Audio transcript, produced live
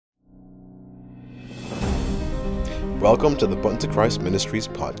Welcome to the Button to Christ Ministries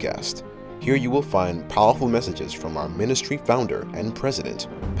podcast. Here you will find powerful messages from our ministry founder and president,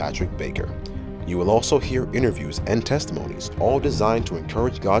 Patrick Baker. You will also hear interviews and testimonies, all designed to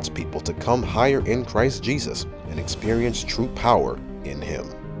encourage God's people to come higher in Christ Jesus and experience true power in Him.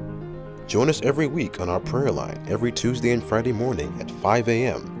 Join us every week on our prayer line every Tuesday and Friday morning at 5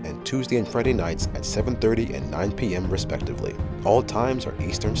 a.m. and Tuesday and Friday nights at 7:30 and 9 p.m. respectively. All times are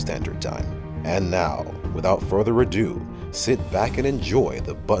Eastern Standard Time. And now, without further ado, sit back and enjoy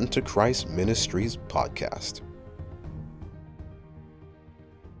the Button to Christ Ministries podcast.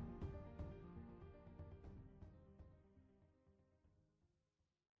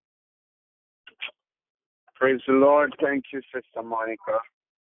 Praise the Lord. Thank you, Sister Monica.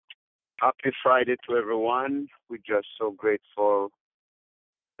 Happy Friday to everyone. We're just so grateful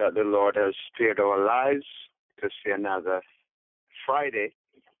that the Lord has spared our lives to see another Friday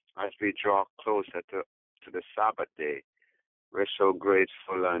as we draw closer to the Sabbath day. We're so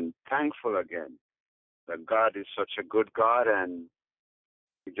grateful and thankful again that God is such a good God, and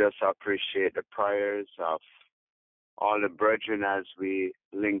we just appreciate the prayers of all the brethren as we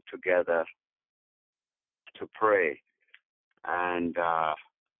link together to pray. And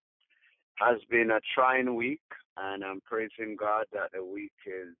has been a trying week, and I'm praising God that the week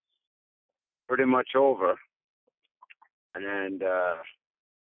is pretty much over. And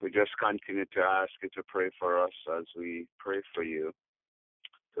we just continue to ask you to pray for us as we pray for you.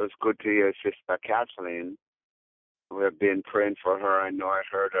 So it's good to hear Sister Kathleen. We've been praying for her. I know I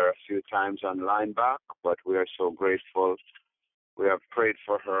heard her a few times online back, but we are so grateful. We have prayed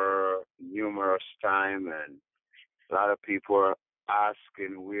for her numerous times, and a lot of people are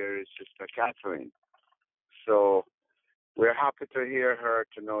asking, where is Sister Kathleen? So we're happy to hear her,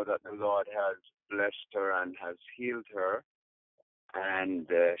 to know that the Lord has blessed her and has healed her, and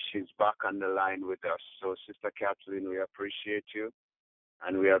she's back on the line with us. So, Sister Kathleen, we appreciate you,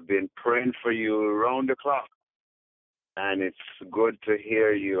 and we have been praying for you around the clock, and it's good to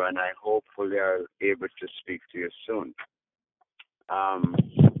hear you, and I hopefully are able to speak to you soon.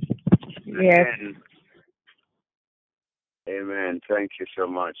 Yes. Again, amen. Thank you so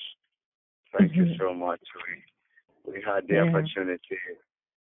much. Thank you so much. We had the opportunity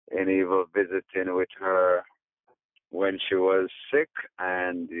in Evil visiting with her when she was sick,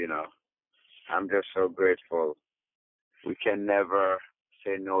 and, I'm just so grateful. We can never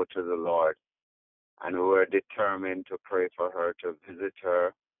say no to the Lord, and we're determined to pray for her, to visit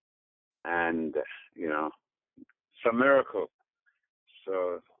her, and, it's a miracle.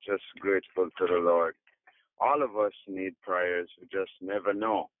 So just grateful to the Lord. All of us need prayers. We just never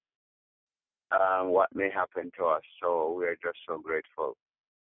know what may happen to us, so we're just so grateful.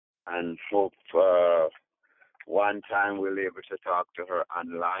 And hope one time we'll be able to talk to her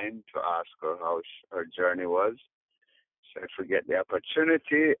online to ask her how her journey was. So if we get the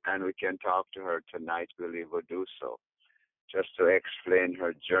opportunity and we can talk to her tonight, we'll be able to do so, just to explain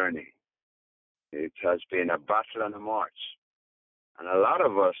her journey. It has been a battle and a march. And a lot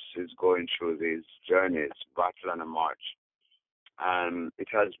of us is going through these journeys, battle and a march. And it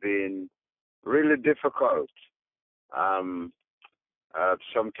has been really difficult.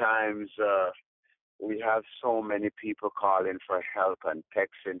 Sometimes we have so many people calling for help and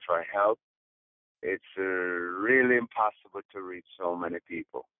texting for help. It's really impossible to reach so many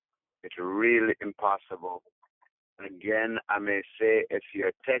people. It's really impossible. Again, I may say, if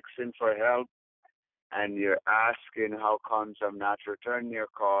you're texting for help and you're asking how comes I'm not returning your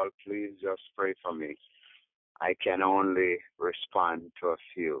call, please just pray for me. I can only respond to a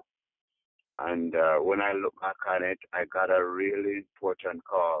few. And when I look back on it, I got a really important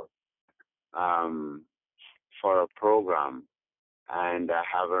call for a program, and I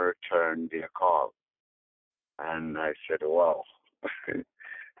haven't returned their call. And I said, wow.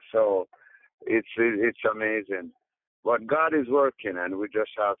 So it's amazing. But God is working, and we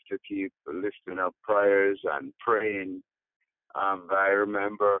just have to keep lifting up prayers and praying. I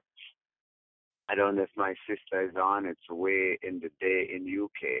remember, I don't know if my sister is on, it's way in the day in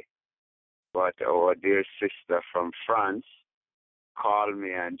UK, but our dear sister from France called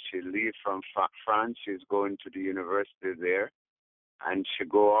me, and she leaves from France. She's going to the university there, and she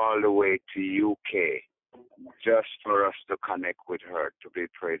go all the way to UK just for us to connect with her, to be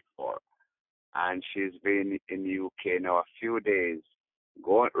prayed for. And she's been in UK now a few days,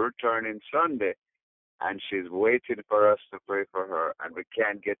 returning Sunday, and she's waiting for us to pray for her, and we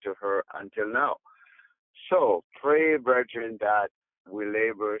can't get to her until now. So pray, brethren, that we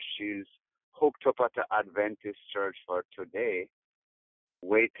labor. She's hooked up at the Adventist church for today,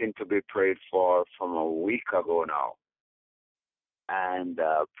 waiting to be prayed for from a week ago now. And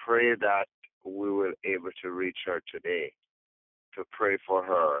pray that we will able to reach her today to pray for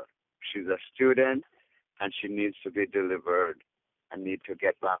her. She's a student and she needs to be delivered and need to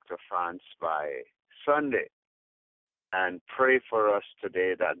get back to France by Sunday. And pray for us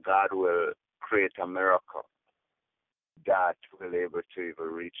today that God will create a miracle that will able to even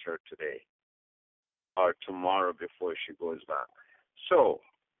reach her today or tomorrow before she goes back. So,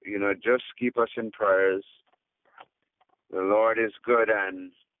 just keep us in prayers. The Lord is good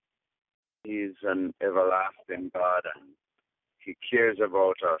and He's an everlasting God and He cares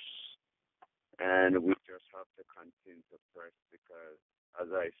about us. And we just have to continue to press because, as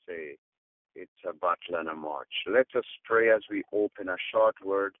I say, it's a battle and a march. Let us pray as we open a short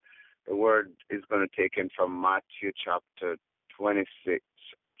word. The word is going to take in from Matthew chapter 6,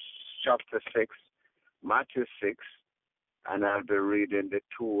 Matthew 6, and I'll be reading the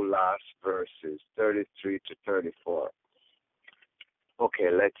two last verses, 33 to 34.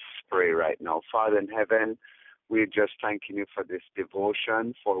 Okay, let's pray right now. Father in heaven, we're just thanking you for this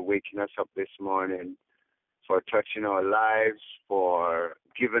devotion, for waking us up this morning, for touching our lives, for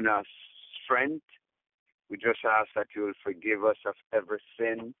giving us strength. We just ask that you will forgive us of every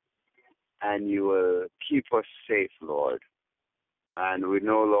sin and you will keep us safe, Lord. And we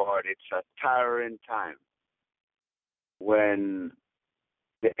know, Lord, it's a tiring time when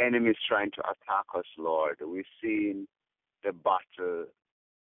the enemy is trying to attack us, Lord. We've seen the battle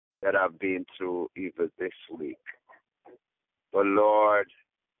that I've been through even this week. But, Lord,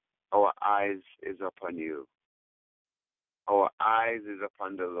 our eyes is upon you. Our eyes is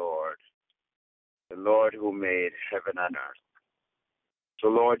upon the Lord who made heaven and earth. So,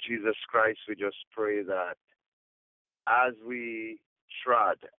 Lord Jesus Christ, we just pray that as we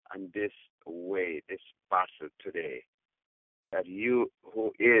trod on this way, this battle today, that you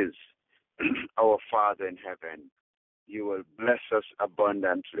who is our Father in heaven, you will bless us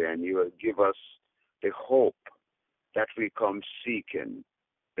abundantly and you will give us the hope that we come seeking,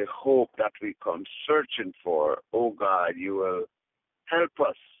 the hope that we come searching for. Oh God, you will help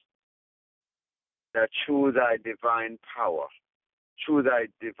us that through thy divine power, through thy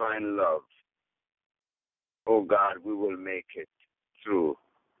divine love, oh God, we will make it through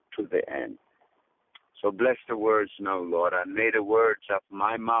to the end. So bless the words now, Lord, and may the words of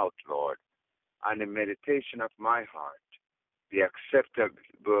my mouth, Lord, and the meditation of my heart be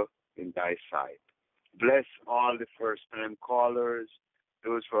acceptable in thy sight. Bless all the first-time callers,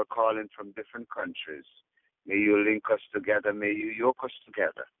 those who are calling from different countries. May you link us together. May you yoke us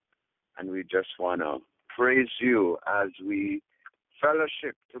together. And we just want to praise you as we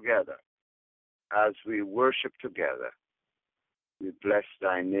fellowship together, as we worship together. We bless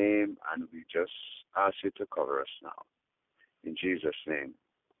thy name, and we just ask you to cover us now. In Jesus' name,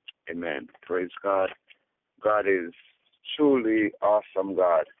 amen. Praise God. God is truly awesome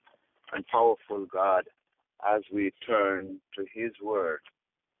God and powerful God as we turn to his word.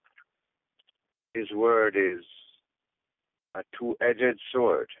 His word is a two-edged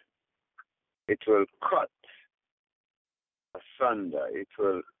sword. It will cut asunder. It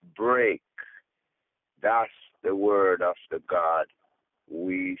will break. That's the word of the God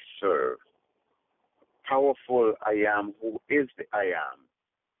we serve. Powerful I am, who is the I am.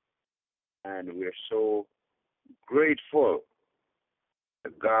 And we're so grateful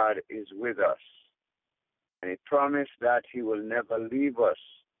that God is with us. And he promised that he will never leave us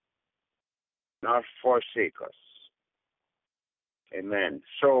nor forsake us. Amen.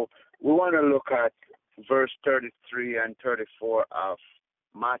 So we want to look at verse 33 and 34 of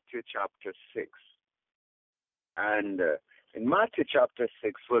Matthew chapter 6. And in Matthew chapter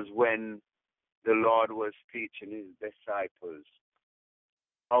 6 was when the Lord was teaching his disciples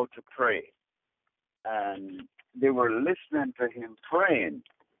how to pray. And they were listening to him praying,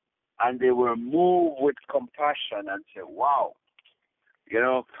 and they were moved with compassion and said, wow,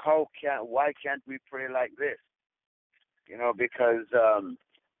 why can't we pray like this? Because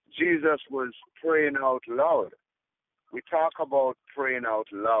Jesus was praying out loud. We talk about praying out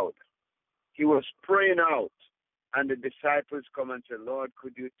loud. He was praying out, and the disciples come and say, Lord,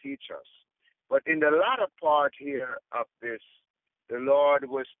 could you teach us? But in the latter part here of this, the Lord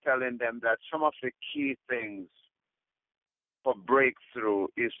was telling them that some of the key things for breakthrough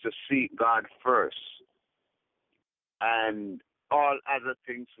is to seek God first, and all other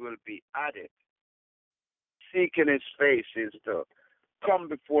things will be added. Seeking his face is to come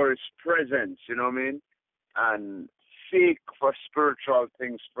before his presence, and seek for spiritual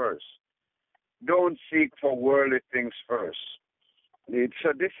things first. Don't seek for worldly things first.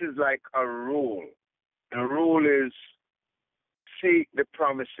 So this is like a rule. The rule is seek the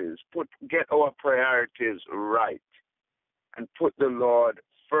promises, get our priorities right, and put the Lord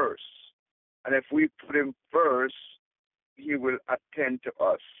first. And if we put him first, he will attend to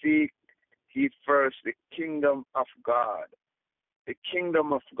us. Seek ye first the kingdom of God. The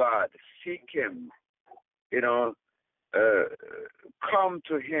kingdom of God. Seek him. Come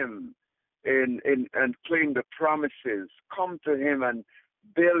to him and claim the promises. Come to him and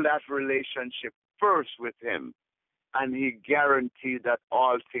build that relationship first with him. And he guarantees that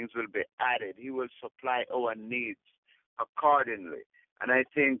all things will be added. He will supply our needs accordingly. And I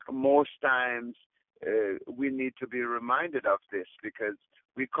think most times we need to be reminded of this, because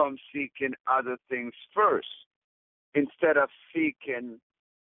we come seeking other things first instead of seeking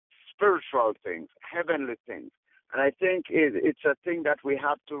spiritual things, heavenly things. And I think it's a thing that we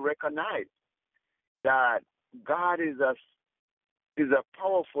have to recognize, that God is a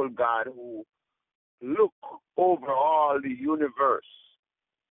powerful God who look over all the universe.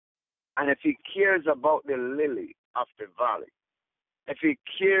 And if he cares about the lily of the valley, if he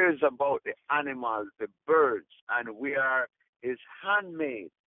cares about the animals, the birds, and we are his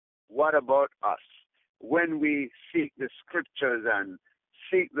handmaid, what about us? When we seek the scriptures and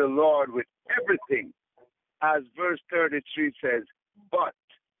seek the Lord with everything, as verse 33 says, but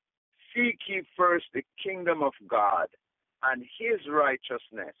seek ye first the kingdom of God and his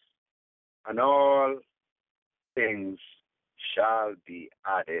righteousness, and all things shall be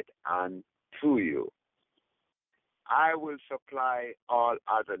added unto you. I will supply all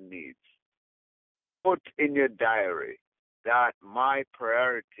other needs. Put in your diary that my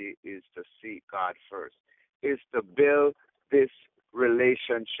priority is to seek God first, is to build this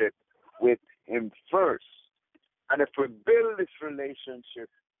relationship with him first. And if we build this relationship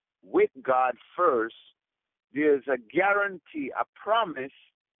with God first, there's a guarantee, a promise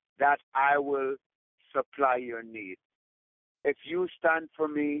that I will supply your need. If you stand for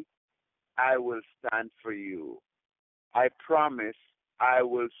me, I will stand for you. I promise I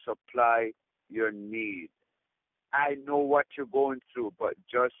will supply your need. I know what you're going through, but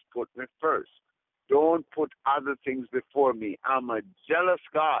just put me first. Don't put other things before me. I'm a jealous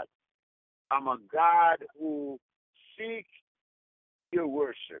God. I'm a God who seeks your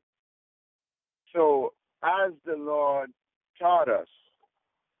worship. So as the Lord taught us,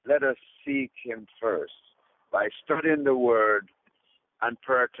 let us seek him first by studying the word and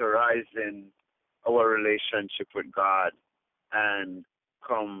prioritizing our relationship with God and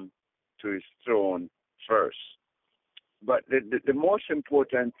come to his throne first. But the most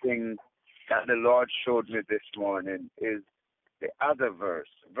important thing that the Lord showed me this morning is the other verse.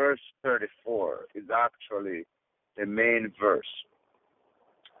 Verse 34 is actually the main verse.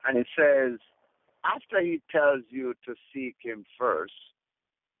 And it says, after he tells you to seek him first,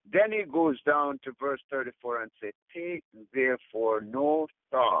 then he goes down to verse 34 and says, take therefore no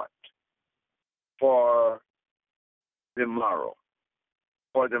thought for the morrow.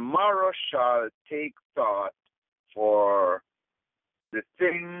 For the morrow shall take thought for the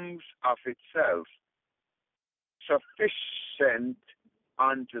things of itself. Sufficient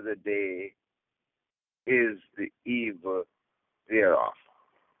unto the day is the evil thereof.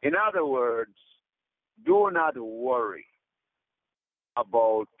 In other words, do not worry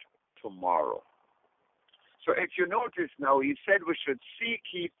about tomorrow. So if you notice now, he said we should seek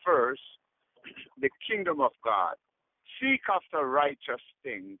ye first the kingdom of God. Seek after righteous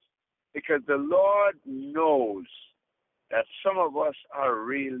things, because the Lord knows that some of us are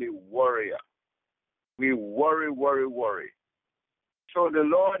really warrior. We worry. So the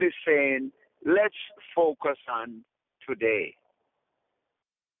Lord is saying, let's focus on today.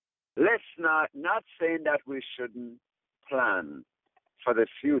 Let's not saying that we shouldn't plan for the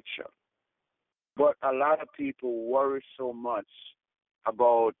future. But a lot of people worry so much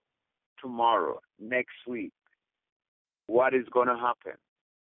about tomorrow, next week, what is going to happen.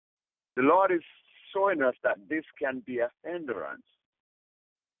 The Lord is showing us that this can be a hindrance.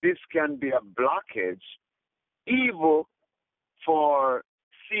 This can be a blockage, evil for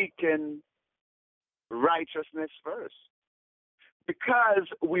seeking righteousness first. Because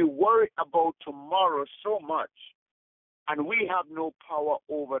we worry about tomorrow so much, and we have no power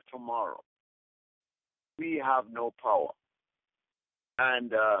over tomorrow. We have no power.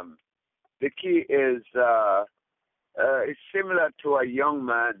 And the key is it's similar to a young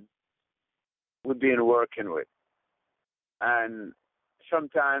man we've been working with. And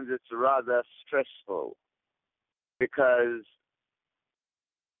sometimes it's rather stressful because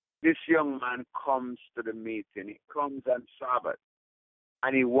this young man comes to the meeting. He comes on Sabbath,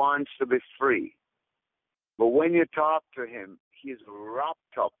 and he wants to be free. But when you talk to him, he's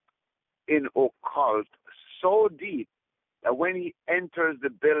wrapped up in occult so deep that when he enters the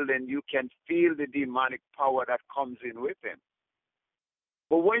building, you can feel the demonic power that comes in with him.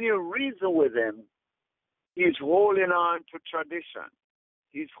 But when you reason with him, he's holding on to tradition.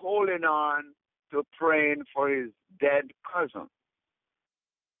 He's holding on to praying for his dead cousin,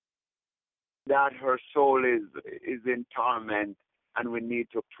 that her soul is in torment, and we need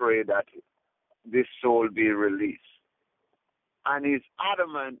to pray that this soul be released. And he's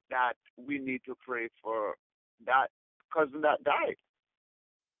adamant that we need to pray for that cousin that died.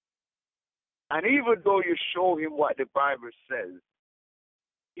 And even though you show him what the Bible says,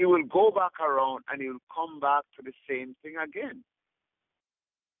 he will go back around and he will come back to the same thing again.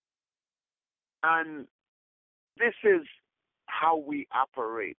 And this is how we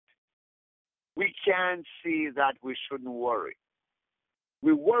operate. We can see that we shouldn't worry.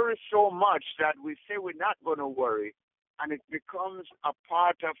 We worry so much that we say we're not going to worry, and it becomes a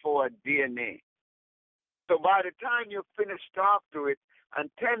part of our DNA. So by the time you finish talk to it, and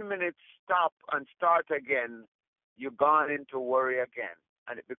 10 minutes stop and start again, you've gone into worry again,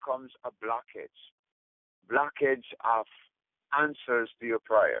 and it becomes a blockage of answers to your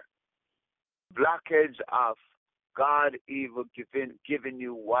prayer, blockage of God even giving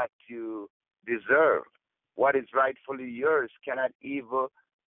you what you deserve, what is rightfully yours cannot even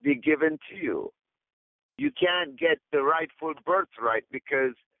be given to you. You can't get the rightful birthright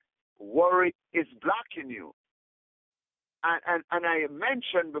because worry is blocking you. And I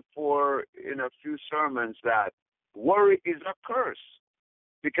mentioned before in a few sermons that worry is a curse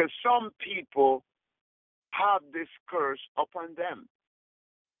because some people have this curse upon them.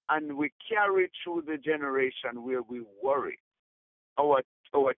 And we carry through the generation where we worry. Our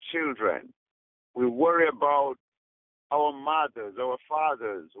children, we worry about our mothers, our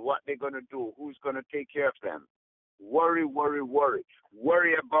fathers, what they're going to do, who's going to take care of them. Worry, worry, worry.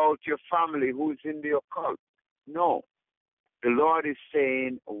 Worry about your family, who's in the occult. No. The Lord is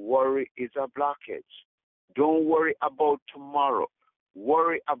saying worry is a blockage. Don't worry about tomorrow.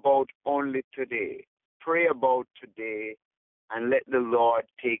 Worry about only today. Pray about today and let the Lord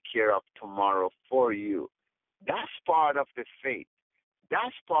take care of tomorrow for you. That's part of the faith.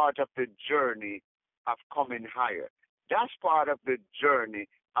 That's part of the journey of coming higher. That's part of the journey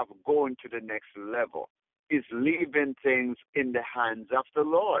of going to the next level, is leaving things in the hands of the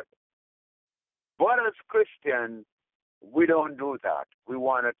Lord. But as Christians, we don't do that. We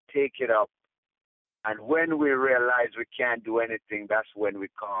want to take it up. And when we realize we can't do anything, that's when we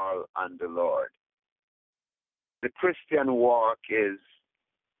call on the Lord. The Christian walk is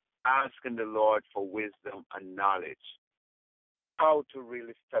asking the Lord for wisdom and knowledge, how to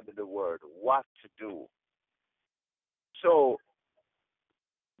really study the Word, what to do. So,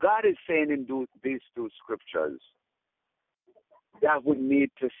 God is saying in these two scriptures that we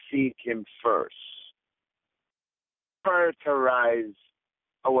need to seek Him first, prioritize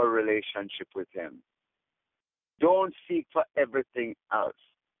our relationship with Him. Don't seek for everything else.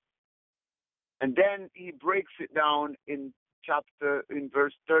 And then He breaks it down in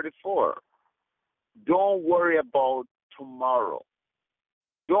verse 34. Don't worry about tomorrow.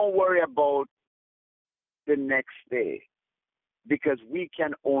 Don't worry about the next day, because we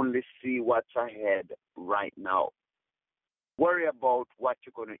can only see what's ahead right now. Worry about what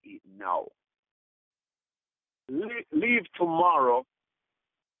you're going to eat now. Leave tomorrow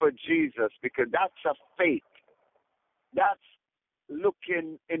for Jesus, because that's a faith. That's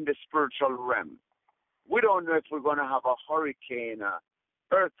looking in the spiritual realm. We don't know if we're going to have a hurricane, an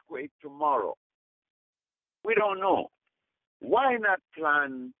earthquake tomorrow. We don't know. Why not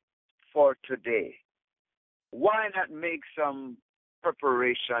plan for today? Why not make some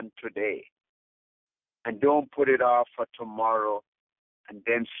preparation today? And don't put it off for tomorrow and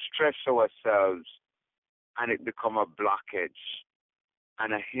then stress ourselves and it become a blockage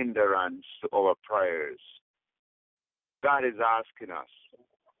and a hindrance to our prayers. God is asking us,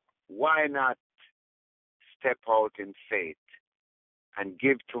 why not step out in faith and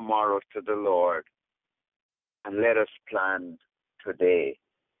give tomorrow to the Lord and let us plan today,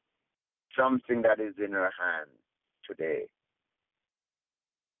 something that is in our hands today.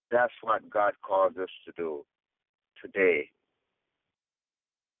 That's what God calls us to do today.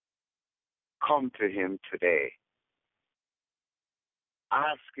 Come to Him today.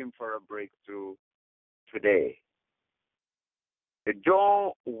 Ask Him for a breakthrough today.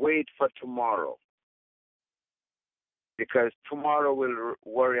 Don't wait for tomorrow, because tomorrow will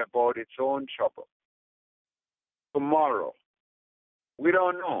worry about its own trouble. Tomorrow, we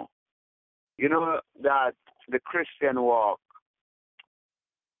don't know. You know that the Christian walk,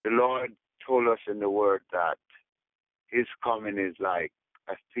 the Lord told us in the Word that His coming is like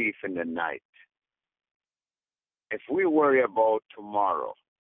a thief in the night. If we worry about tomorrow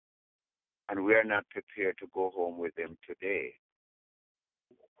and we are not prepared to go home with Him today,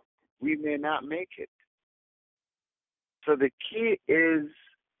 we may not make it. So the key is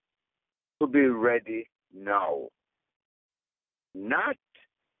to be ready now, not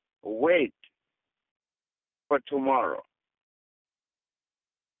wait for tomorrow.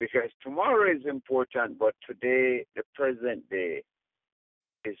 Because tomorrow is important, but today, the present day,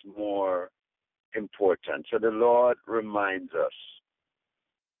 is more important. So the Lord reminds us,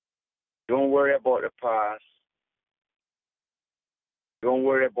 don't worry about the past. Don't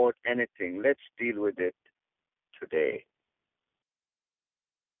worry about anything. Let's deal with it today.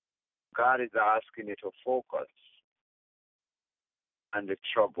 God is asking you to focus on the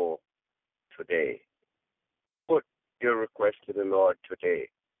trouble today. Put your request to the Lord today.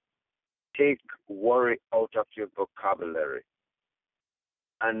 Take worry out of your vocabulary.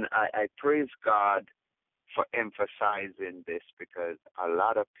 And I praise God for emphasizing this, because a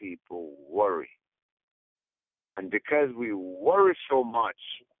lot of people worry. And because we worry so much,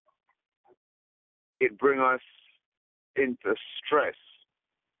 it brings us into stress,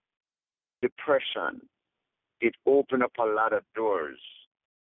 depression. It opens up a lot of doors.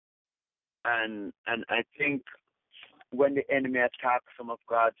 And I think when the enemy attacks some of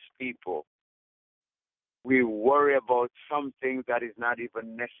God's people, we worry about some things that is not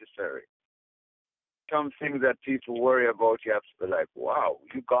even necessary. Some things that people worry about, you have to be like, wow,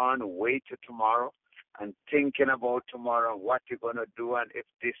 you gone wait till tomorrow and thinking about tomorrow and what you're going to do, and if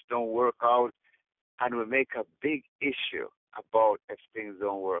this don't work out, and we make a big issue about if things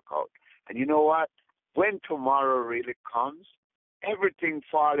don't work out. And you know what? When tomorrow really comes, everything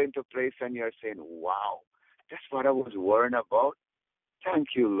fall into place and you're saying, wow, that's what I was worrying about. Thank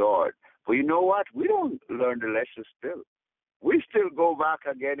you, Lord. But you know what? We don't learn the lesson still. We still go back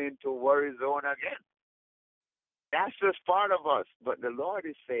again into worry zone again. That's just part of us. But the Lord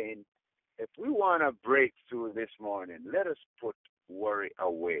is saying, if we want to break through this morning, let us put worry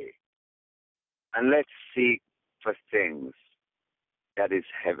away. And let's seek for things that is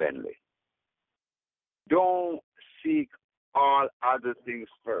heavenly. Don't seek all other things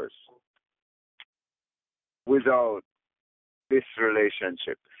first without this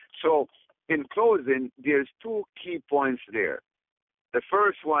relationship. So, in closing, there's two key points there. The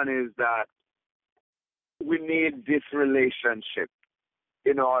first one is that we need this relationship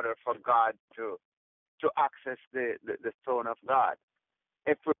in order for God to access the throne of God.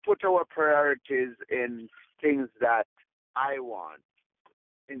 If we put our priorities in things that I want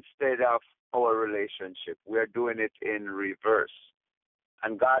instead of our relationship, we're doing it in reverse.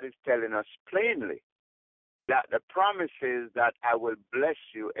 And God is telling us plainly that the promise is that I will bless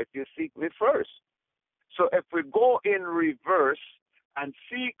you if you seek me first. So if we go in reverse and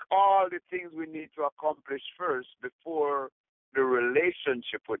seek all the things we need to accomplish first before the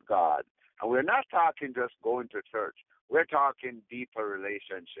relationship with God, and we're not talking just going to church, we're talking deeper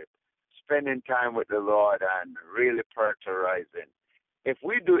relationship, spending time with the Lord and really prioritizing. If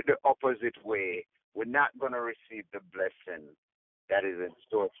we do it the opposite way, we're not going to receive the blessing that is in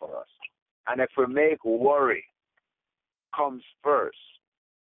store for us. And if we make worry comes first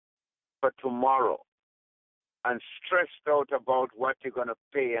for tomorrow and stressed out about what you're going to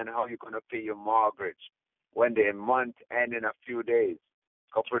pay and how you're going to pay your mortgage when the month ends in a few days,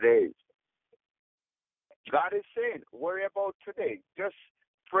 couple of days, God is saying, worry about today. Just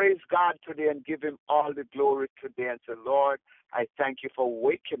praise God today and give him all the glory today and say, Lord, I thank you for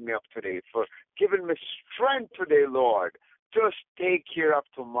waking me up today, for giving me strength today, Lord. Just take care of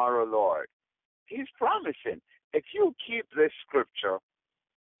tomorrow, Lord. He's promising. If you keep this scripture,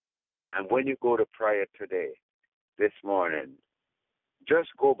 and when you go to prayer today, this morning, just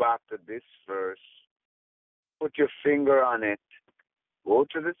go back to this verse, put your finger on it, go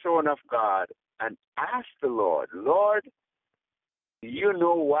to the throne of God, and ask the Lord, Lord, you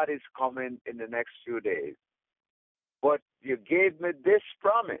know what is coming in the next few days, but you gave me this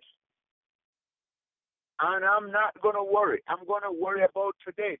promise, and I'm not going to worry. I'm going to worry about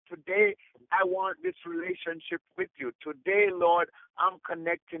today. Today, I want this relationship with you. Today, Lord, I'm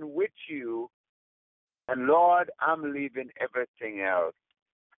connecting with you, and Lord, I'm leaving everything else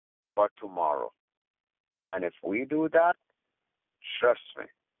for tomorrow. And if we do that, trust me,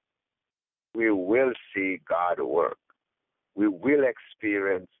 we will see God work. We will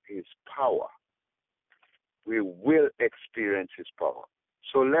experience his power. We will experience his power.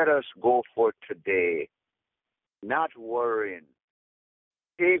 So let us go for today, not worrying.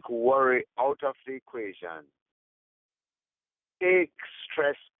 Take worry out of the equation. Take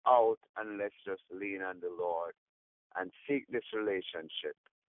stress out, and let's just lean on the Lord and seek this relationship.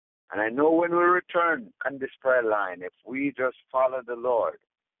 And I know when we return on this prayer line, if we just follow the Lord,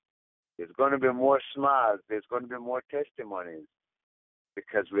 there's going to be more smiles. There's going to be more testimonies.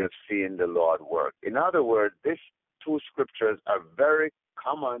 because we have seen the Lord work. In other words, these two scriptures are very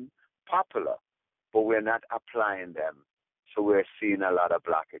common, popular, but we're not applying them. So we're seeing a lot of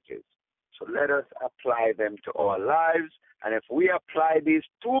blockages. So let us apply them to our lives. And if we apply these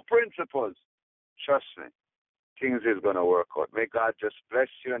two principles, trust me, things is going to work out. May God just bless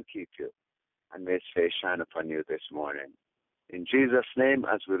you and keep you. And may His face shine upon you this morning. In Jesus' name,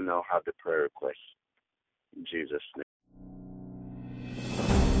 as we'll now have the prayer request. In Jesus' name.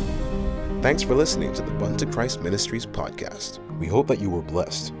 Thanks for listening to the Bun to Christ Ministries podcast. We hope that you were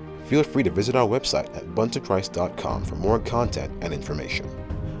blessed. Feel free to visit our website at buntochrist.com for more content and information.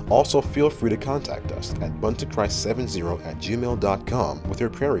 Also, feel free to contact us at buntochrist70@gmail.com with your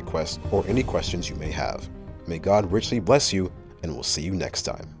prayer requests or any questions you may have. May God richly bless you, and we'll see you next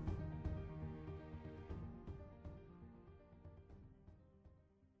time.